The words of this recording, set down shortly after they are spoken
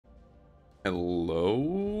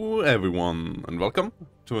Hello everyone and welcome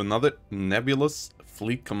to another Nebulous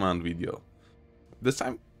fleet command video. This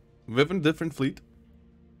time with a different fleet.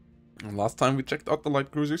 Last time we checked out the light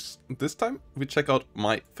cruisers. This time we check out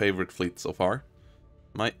my favorite fleet so far.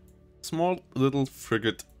 My small little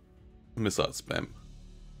frigate missile spam.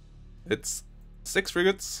 It's 6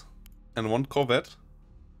 frigates and 1 corvette.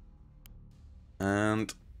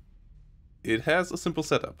 And it has a simple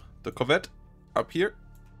setup. The corvette up here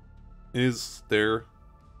is there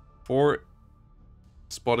for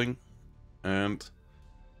spotting and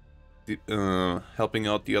helping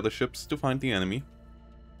out the other ships to find the enemy.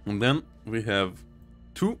 And then we have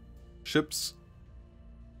 2 ships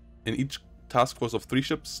in each task force of 3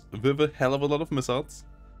 ships with a hell of a lot of missiles.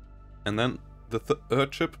 And then the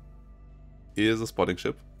third ship is a spotting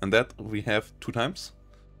ship, and that we have 2 times.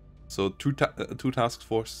 So two task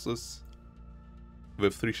forces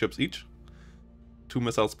with 3 ships each, 2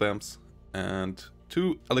 missile spams, and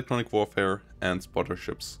 2 electronic warfare and spotter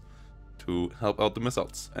ships to help out the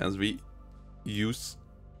missiles, as we use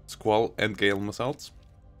Squall and Gale missiles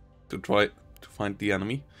to try to find the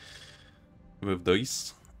enemy with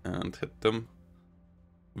these and hit them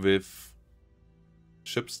with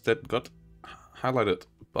ships that got highlighted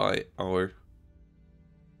by our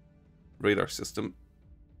radar system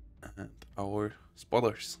and our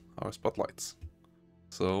spotters, our spotlights.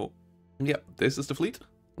 So yeah, this is the fleet.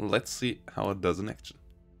 Let's see how it does in action.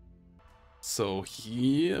 So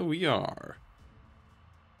here we are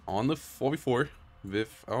on the 4v4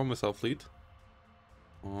 with our missile fleet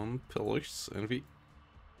on pillars, and we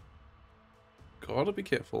gotta be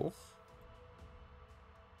careful.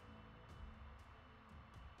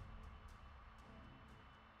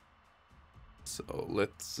 So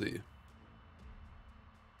let's see.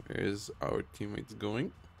 Where is our teammates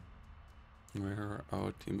going? Where are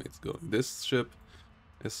our teammates going? This ship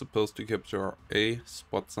is supposed to capture A,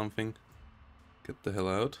 spot something, get the hell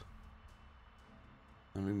out.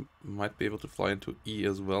 And we might be able to fly into E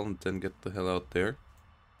as well and then get the hell out there.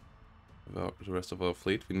 Without the rest of our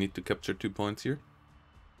fleet, we need to capture 2 points here.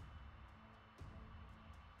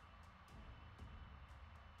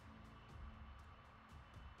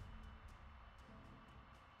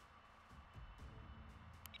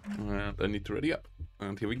 And I need to ready up.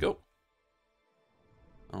 And here we go.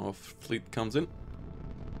 Our fleet comes in.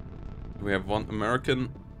 We have 1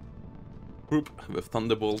 American group with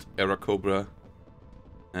Thunderbolt, Airacobra,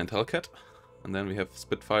 and Hellcat. And then we have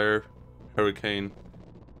Spitfire, Hurricane,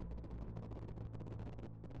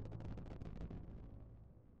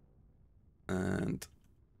 and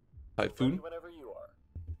Typhoon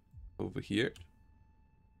over here.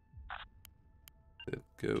 Let's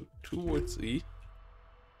go towards E.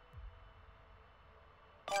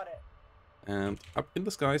 And up in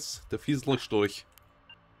the skies, the Fiesleuchtlurch,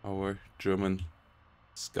 our German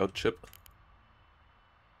scout ship.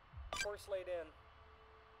 Course laid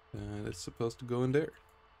in. And it's supposed to go in there.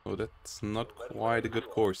 Oh, that's not quite a good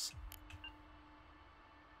course.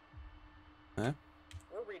 Huh?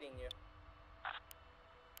 We're reading you.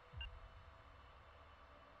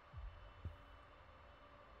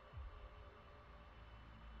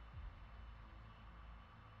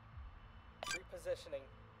 Repositioning.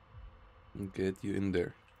 Get you in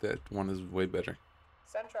there. That one is way better.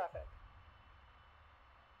 Send traffic.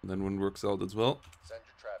 That one works out as well. Send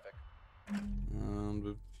your traffic. And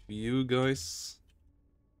with you guys,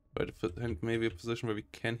 try to find maybe a position where we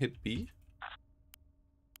can hit B.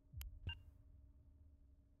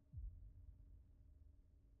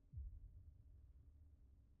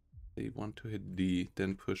 They want to hit D,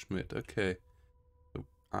 then push mid. Okay. So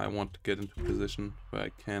I want to get into a position where I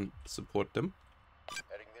can support them.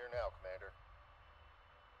 Heading there now, Commander.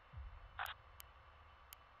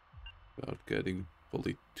 Without getting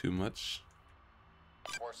bullied too much.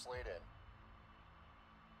 Course laid in.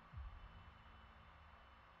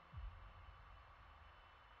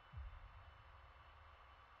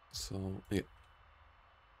 So, yeah.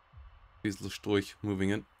 Fiesleuchtlurch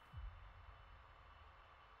moving in.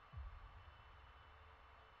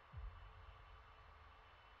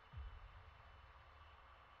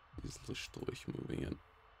 Fiesleuchtlurch moving in.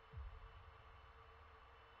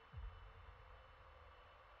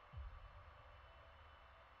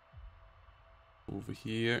 Over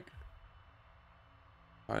here.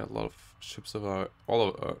 Quite a lot of ships of all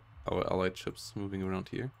of our allied ships moving around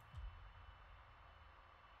here.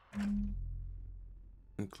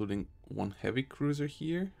 Including 1 heavy cruiser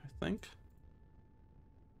here, I think.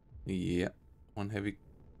 Yeah, 1 heavy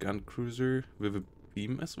gun cruiser with a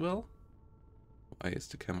beam as well. Why is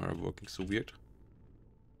the camera working so weird?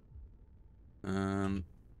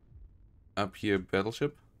 Up here,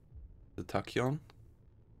 battleship. the Tachyon.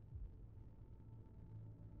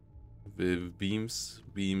 With beams.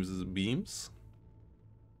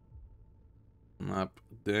 Up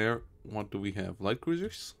there, what do we have? Light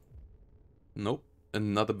cruisers? Nope.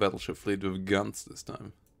 Another battleship fleet with guns this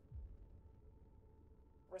time.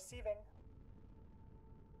 Receiving.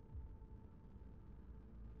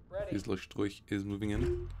 Ready. Dieselstrich is moving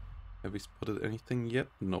in. Have we spotted anything yet?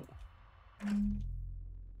 No.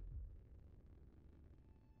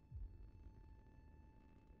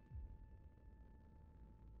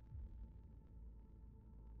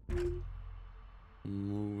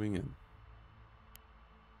 Moving in.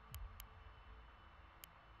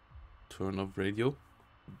 Turn off radio.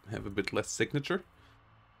 Have a bit less signature.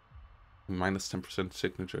 Minus 10%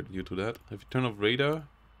 signature due to that. If you turn off radar,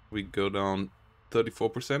 we go down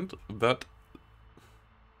 34%, but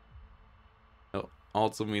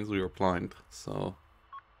also means we are blind, so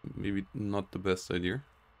maybe not the best idea.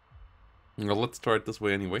 Well, let's try it this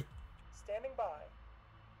way anyway. Standing by.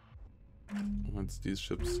 Once these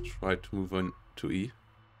ships try to move on to E,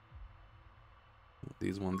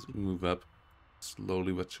 these ones move up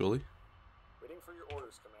slowly but surely. Waiting for your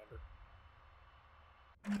orders, Commander.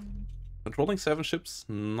 Controlling 7 ships,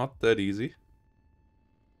 not that easy.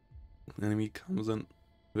 Enemy comes in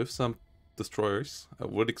with some destroyers. I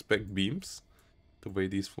would expect beams, the way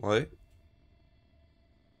these fly.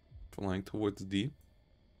 Flying towards D.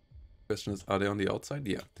 Question is, are they on the outside?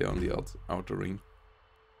 Yeah, they're on the outer ring.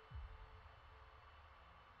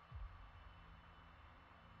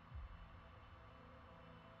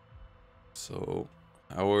 So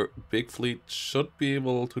our big fleet should be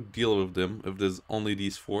able to deal with them if there's only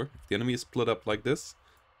these 4. If the enemy is split up like this,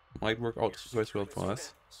 might work out quite well for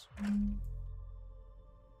us.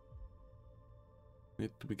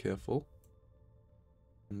 Need to be careful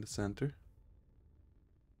in the center.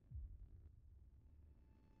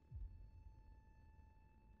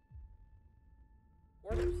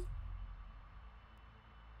 Orders.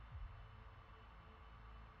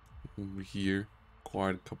 Over here,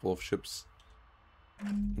 quite a couple of ships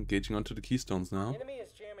engaging onto the keystones now. Enemy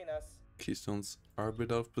is jamming us. Keystones are a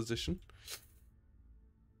bit out of position.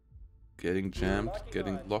 Getting jammed,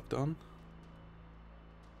 getting locked on.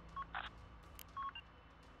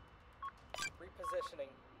 Repositioning.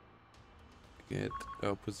 Get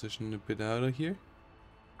our position a bit out of here.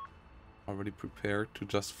 Already prepared to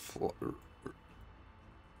just Orders.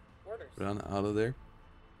 run out of there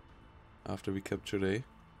after we captured A.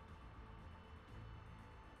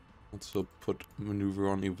 Also put maneuver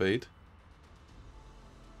on evade.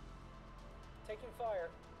 Taking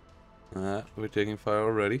fire. We're taking fire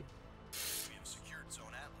already. We have secured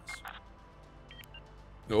Zone Atlas.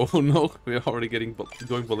 Oh no, we're already going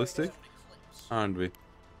ballistic, aren't we?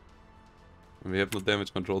 We have no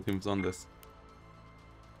damage control teams on this.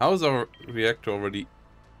 How is our reactor already?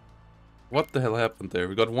 What the hell happened there?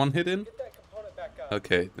 We got 1 hit in? Get that component back up.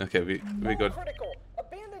 Okay, we got Critical.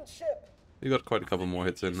 Abandoned ship. quite a couple more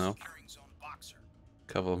hits in now. Securing Zone Boxer.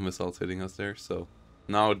 Couple of missiles hitting us there, so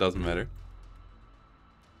now it doesn't matter.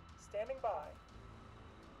 Standing by.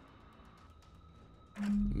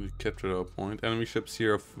 We captured our point. Enemy ships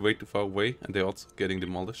here are way too far away, and they're also getting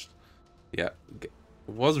demolished. Yeah, it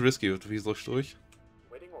was risky with Dieselstrich.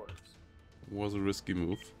 Waiting orders. Was a risky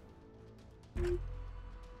move.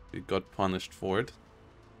 We got punished for it.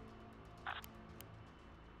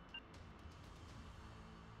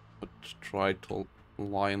 But try to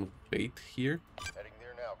lie in wait here. Heading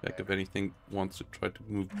there now, Like if Commander. anything wants to try to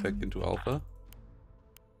move back into Alpha.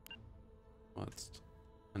 Let's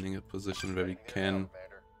finding a position where we Heading there now, can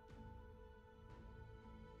Commander.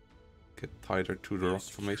 get tighter to the rock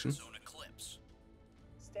formation. Zone Eclipse.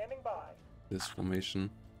 Standing by. This formation.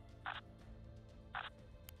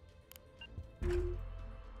 The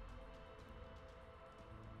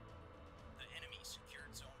enemy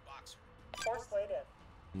secured Zone Boxer. Force laid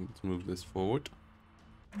in. Let's move this forward.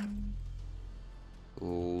 A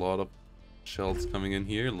lot of shells coming in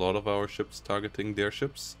here. A lot of our ships targeting their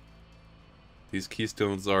ships. These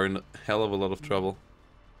keystones are in a hell of a lot of trouble.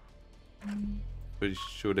 Pretty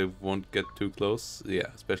sure they won't get too close. Yeah,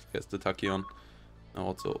 especially as the Tachyon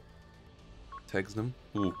also tags them.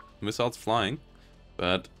 Ooh, missiles flying.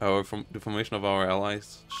 But the formation of our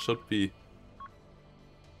allies should be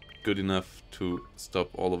good enough to stop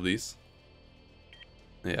all of these.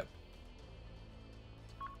 Yeah.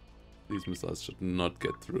 These missiles should not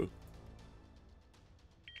get through.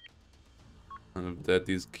 And with that,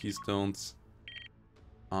 these keystones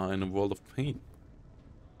are in a world of pain.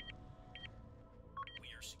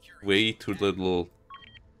 We are securing Way too little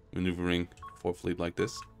maneuvering for a fleet like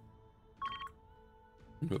this.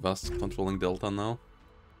 With us controlling Delta now.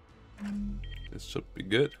 This should be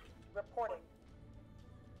good. Reporting.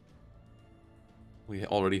 We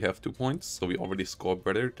already have 2 points, so we already score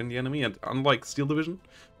better than the enemy. And unlike Steel Division,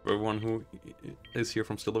 for everyone who is here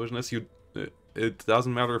from Steel Division, it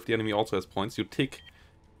doesn't matter if the enemy also has points. You tick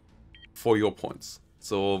for your points.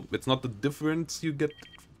 So it's not the difference you get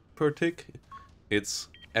per tick. It's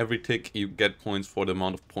every tick you get points for the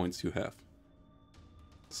amount of points you have.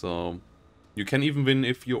 So you can even win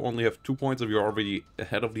if you only have 2 points, if you're already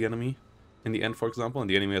ahead of the enemy in the end, for example, and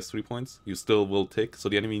the enemy has 3 points. You still will tick, so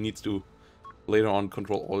the enemy needs to later on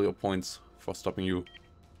control all your points for stopping you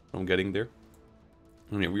from getting there.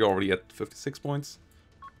 And yeah, we're already at 56 points.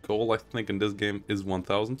 Goal, I think, in this game is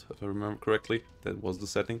 1000, if I remember correctly. That was the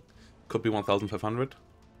setting. Could be 1500.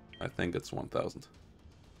 I think it's 1000.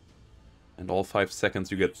 And all 5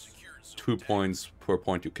 seconds you get 2 points per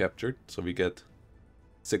point you captured. So we get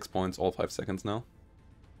 6 points all 5 seconds now.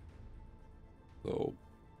 So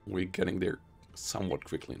we're getting there somewhat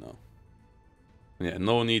quickly now. Yeah,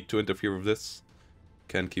 no need to interfere with this.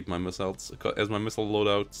 Can keep my missiles as my missile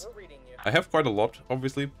loadouts. We're reading you. I have quite a lot,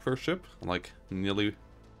 obviously, per ship. Like nearly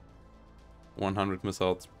 100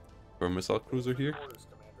 missiles per missile cruiser here. Orders,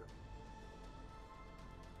 Commander.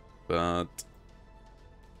 But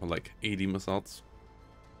like 80 missiles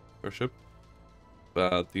per ship.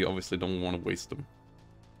 But you obviously don't want to waste them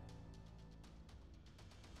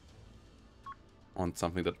on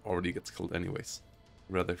something that already gets killed anyways.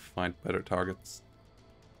 Rather find better targets.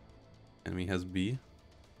 Enemy has B.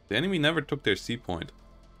 The enemy never took their C point,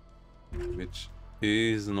 which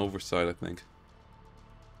is an oversight, I think.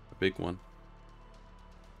 A big one.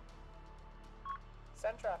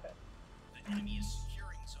 Send traffic. The enemy is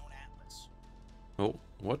securing Zone Atlas. Oh,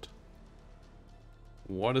 what?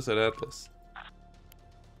 What is at Atlas?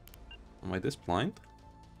 Am I this blind?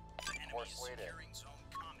 The enemy Force is lead in. securing Zone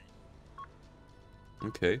Comet.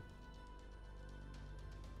 Okay.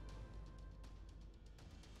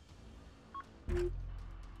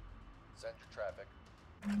 Send your traffic.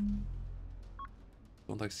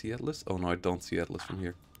 Don't I see Atlas? Oh no, I don't see Atlas from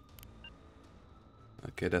here.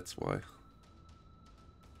 Okay, that's why.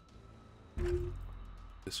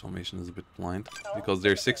 This formation is a bit blind because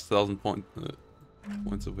they're 6,000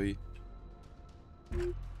 points away.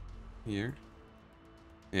 Here.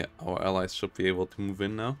 Yeah, our allies should be able to move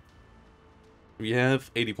in now. We have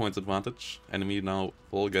 80 points advantage. Enemy now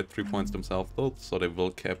will get 3 points themselves though, so they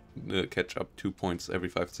will catch up 2 points every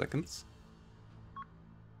 5 seconds.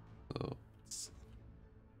 So,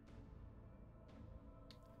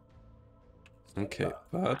 okay,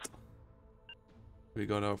 but we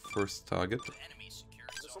got our first target. The enemy secured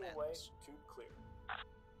Missile Zone away. Atlas. Tube clear.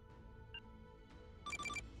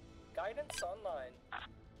 Guidance online.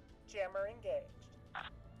 Jammer engaged.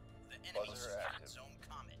 The enemy Buzzer secured active. Zone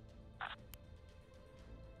Comet.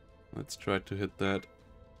 Let's try to hit that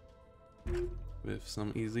with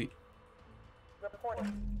some easy.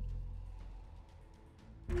 Reporting.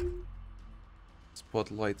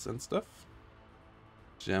 Spotlights and stuff.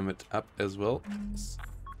 Jam it up as well.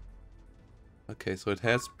 Okay, so it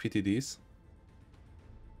has PTDs.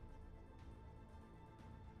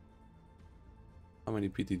 How many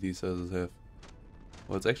PTDs does it have?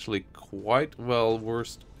 Well, it's actually quite well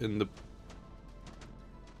versed in the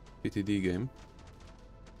PTD game.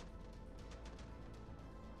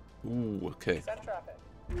 Ooh, okay. Send traffic.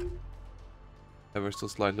 Ever so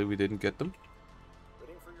slightly we didn't get them.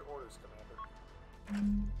 Waiting for your orders,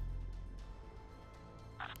 Commander.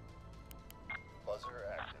 Buzzer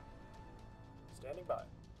active. Standing by.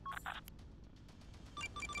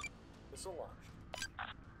 Missile launched.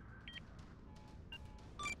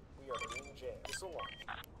 We are being jammed. Missile launched.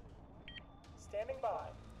 Standing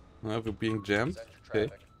by. Now we're being jammed. Send your Okay.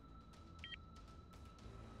 traffic.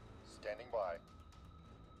 Standing by.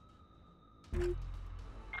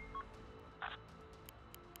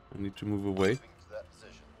 I need to move away. Moving to that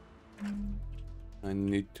position. I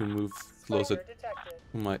need to move closer Spider detected.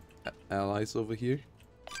 to my allies over here.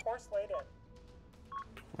 Course laid in.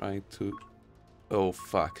 Trying to... Oh,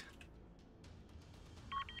 fuck.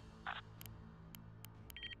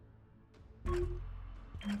 Taking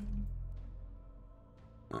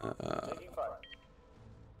fire.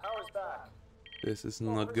 Power's back. This is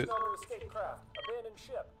not good. Personnel to escape craft. Abandoned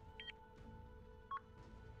ship.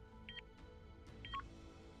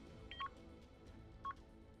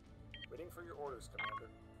 Waiting for your orders, Commander.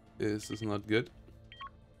 This is not good.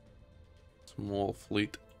 Small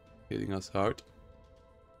fleet hitting us hard.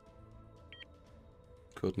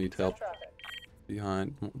 Could need Send help traffic.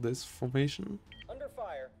 behind this formation. Under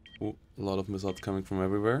fire. Ooh, a lot of missiles coming from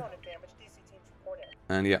everywhere. Component damage. DC teams reporting.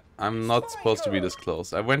 And yeah, I'm not supposed to be this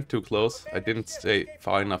close. I went too close. I didn't stay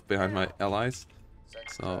far enough behind my allies. Send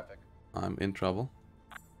your So traffic. I'm in trouble.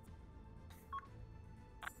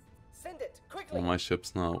 Send it quickly. All my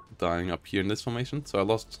ships now dying up here in this formation. So I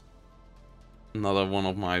lost another one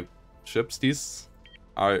of my ships. These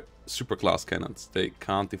are super class cannons. They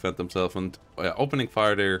can't defend themselves, and opening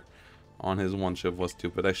fire there on his one ship was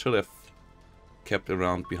stupid. I should have kept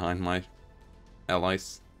around behind my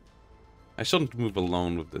allies. I shouldn't move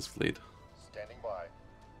alone with this fleet. Standing by.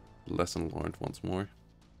 Lesson learned once more.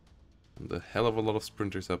 And a hell of a lot of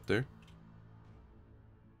sprinters up there.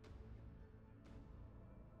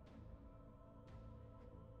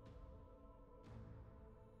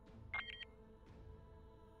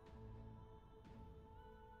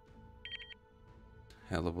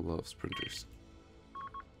 Hell of a lot of sprinters.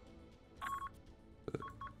 A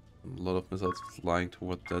lot of missiles flying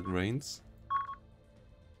toward that range.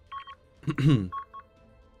 Incoming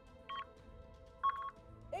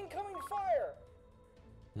fire.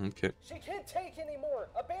 Okay. She can't take anymore.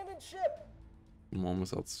 Abandoned ship. More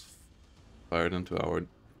missiles fired into our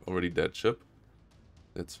already dead ship.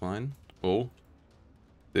 That's fine. Oh.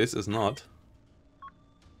 This is not.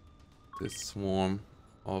 This swarm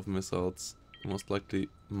of missiles most likely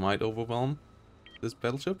might overwhelm this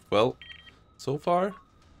battleship. Well, so far,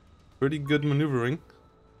 pretty good maneuvering.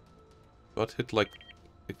 Got hit like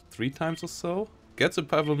 3 times or so. Gets a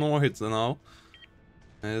couple more hits now,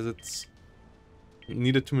 as it's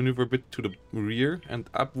needed to maneuver a bit to the rear and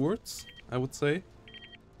upwards, I would say.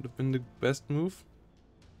 Would have been the best move.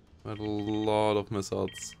 But a lot of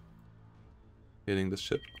missiles hitting the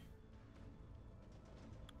ship.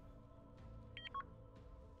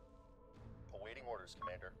 Awaiting orders,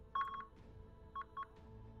 Commander.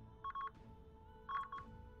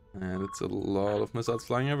 And it's a lot of missiles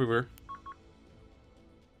flying everywhere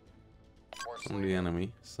Force from the leader.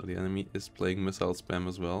 enemy. So the enemy is playing missile spam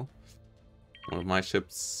as well. One of my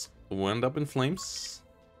ships went up in flames.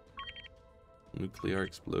 Nuclear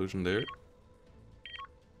explosion there.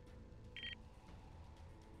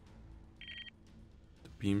 The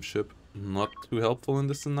beam ship not too helpful in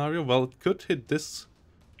this scenario. Well, it could hit this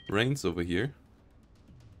range over here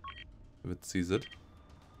if it sees it.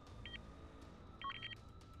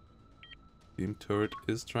 Beam turret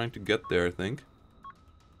is trying to get there, I think.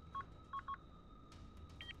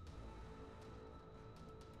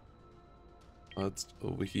 But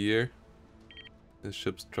over here, the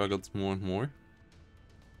ship struggles more and more.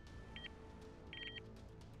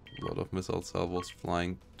 A lot of missile salvos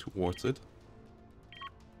flying towards it.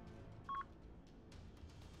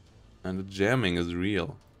 And the jamming is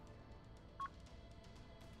real.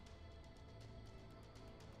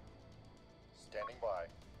 Standing by.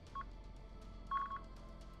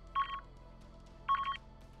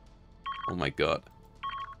 Oh my god.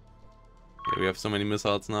 Okay, we have so many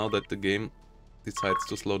missiles now that the game decides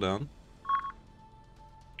to slow down.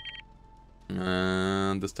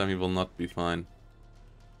 And this time he will not be fine.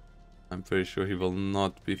 I'm pretty sure he will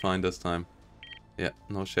not be fine this time. Yeah,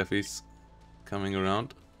 no Cheffies coming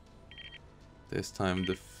around. This time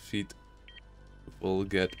the feet will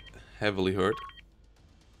get heavily hurt.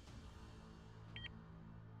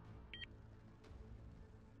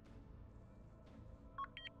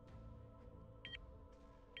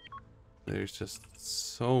 There's just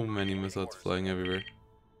so many missiles flying everywhere.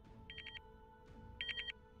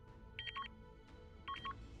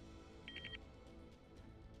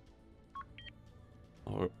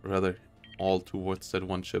 Or rather, all towards that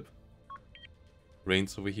one ship.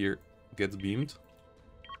 Reigns over here gets beamed.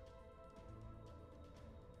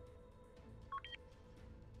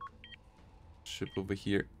 Ship over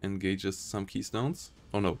here engages some keystones.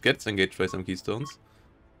 Oh no, gets engaged by some keystones.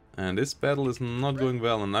 And this battle is not going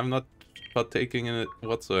well, and I'm not partaking in it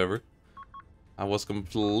whatsoever. I was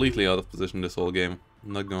completely out of position this whole game,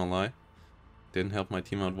 I'm not gonna lie. Didn't help my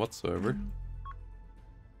team out whatsoever.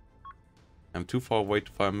 I'm too far away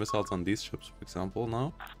to fire missiles on these ships, for example,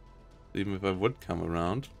 now. Even if I would come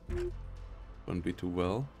around, wouldn't be too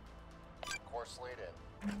well. Course laid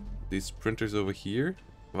in. These sprinters over here.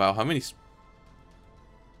 Wow, how many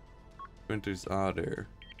sprinters are there?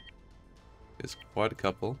 There's quite a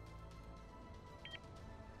couple.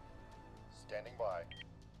 Standing by.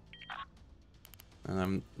 And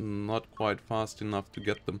I'm not quite fast enough to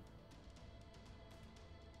get them.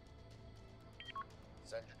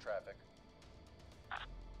 Send your traffic.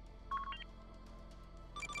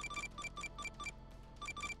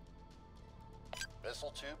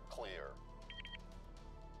 Missile tube clear.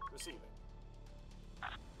 Receiving.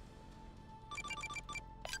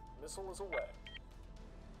 Missile is away.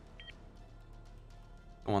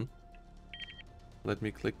 Come on. Let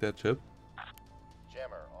me click that ship.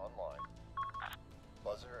 Jammer online.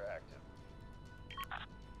 Buzzer active.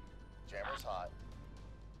 Jammer's hot.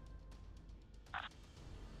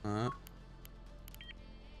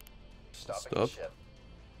 Stopping the Stop. ship.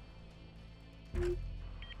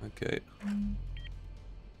 Okay.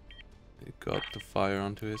 He got the fire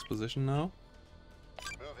onto his position now.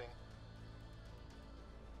 Moving.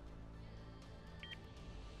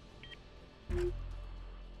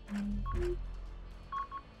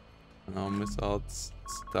 Now missiles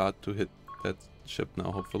start to hit that ship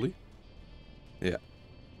now, hopefully. Yeah.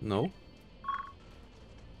 No?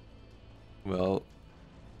 Well,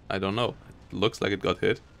 I don't know. It looks like it got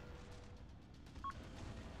hit.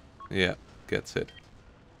 Yeah, gets hit.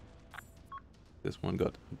 This one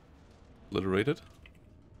got obliterated.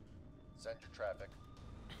 Send your traffic.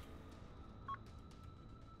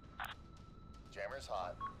 Jammer's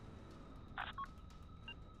hot.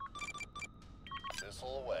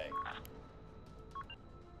 Missile away.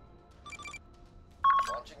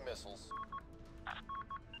 Launching missiles.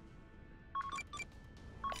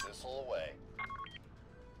 Missile away.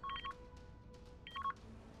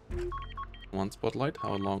 One spotlight.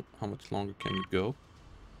 How much longer can you go?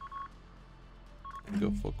 Can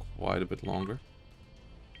go for quite a bit longer.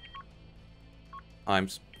 Time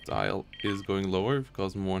style is going lower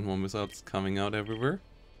because more and more missiles coming out everywhere.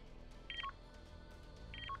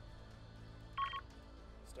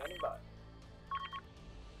 Standing by.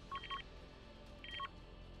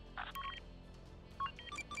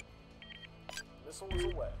 Missile is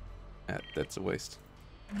away. That's a waste.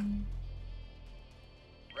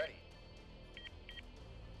 Ready.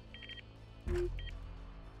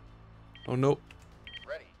 Oh no.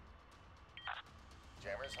 Ready.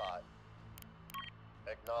 Jammer's hot.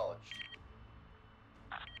 Acknowledged.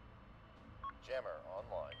 Jammer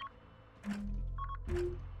online.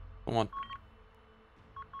 Come on.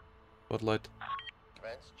 Spotlight.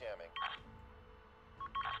 Commence jamming.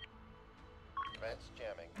 Commence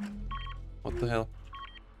jamming. What the hell?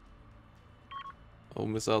 Oh,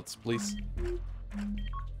 missiles, please.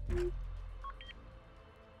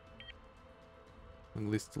 At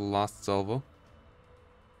least the last salvo.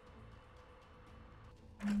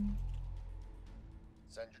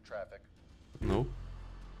 Send your traffic. No.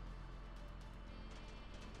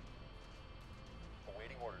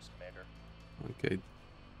 Awaiting orders, Commander. Okay.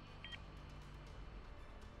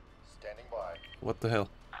 Standing by. What the hell?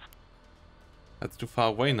 That's too far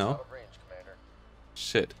away now. Out of range, Commander.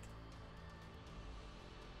 Shit.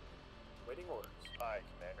 Waiting orders. Aye,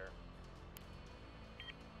 Commander.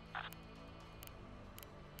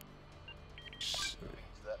 Moving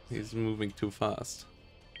to that He's position. moving too fast.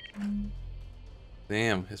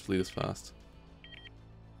 Damn, his fleet is fast.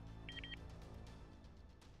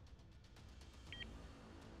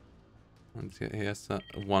 And he has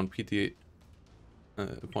one PTA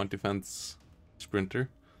point defense sprinter.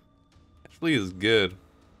 His fleet is good.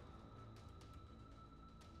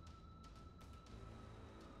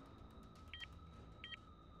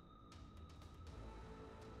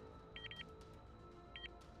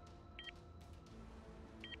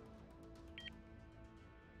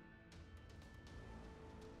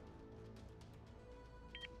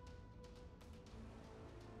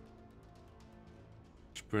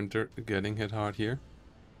 Sprinter getting hit hard here.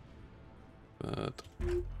 But,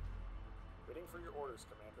 Waiting for your orders,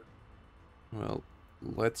 Commander. well,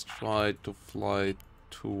 let's try to fly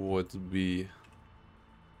towards B.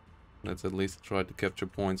 Let's at least try to capture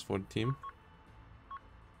points for the team.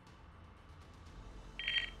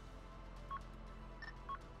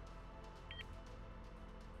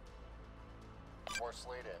 Force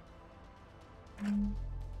laid in.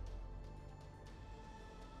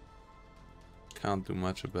 Can't do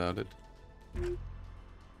much about it.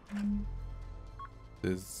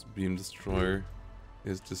 This beam destroyer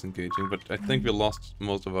is disengaging, but I think we lost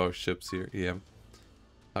most of our ships here. Yeah.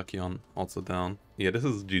 Tachyon also down. Yeah, this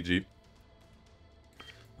is GG.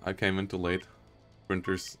 I came in too late.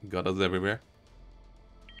 Sprinters got us everywhere.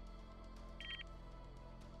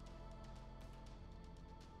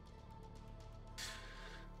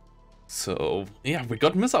 So, yeah, we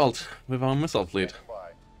got missiled with our missile fleet. Standing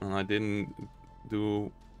by. And I didn't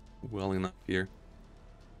do well enough here.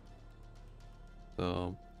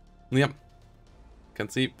 So, yeah. Can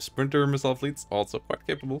see Sprinter missile fleets also quite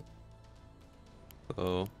capable.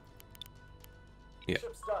 So, yeah,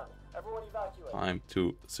 Ship's done. Everyone evacuate. time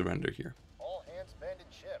to surrender here. All hands abandon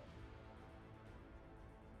ship.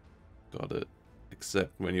 Gotta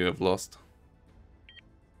accept when you have lost.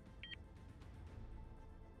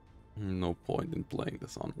 No point in playing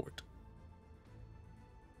this onward.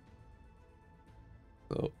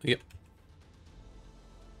 So, yeah.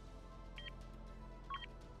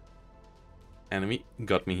 enemy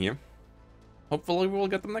got me here. Hopefully we will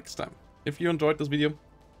get them next time. If you enjoyed this video,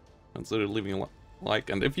 consider leaving a like,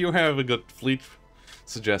 and if you have a good fleet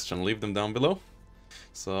suggestion, leave them down below,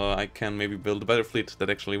 so I can maybe build a better fleet that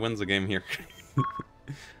actually wins the game here.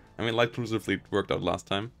 I mean, light cruiser fleet worked out last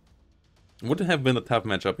time. Would have been a tough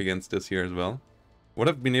matchup against this here as well. Would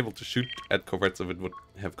have been able to shoot at corvettes if it would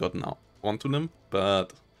have gotten out onto them,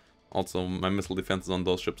 but also my missile defenses on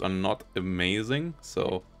those ships are not amazing,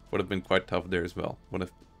 so would have been quite tough there as well. Would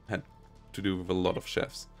have had to do with a lot of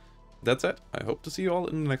chefs. That's it. I hope to see you all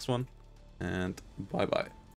in the next one, and bye bye.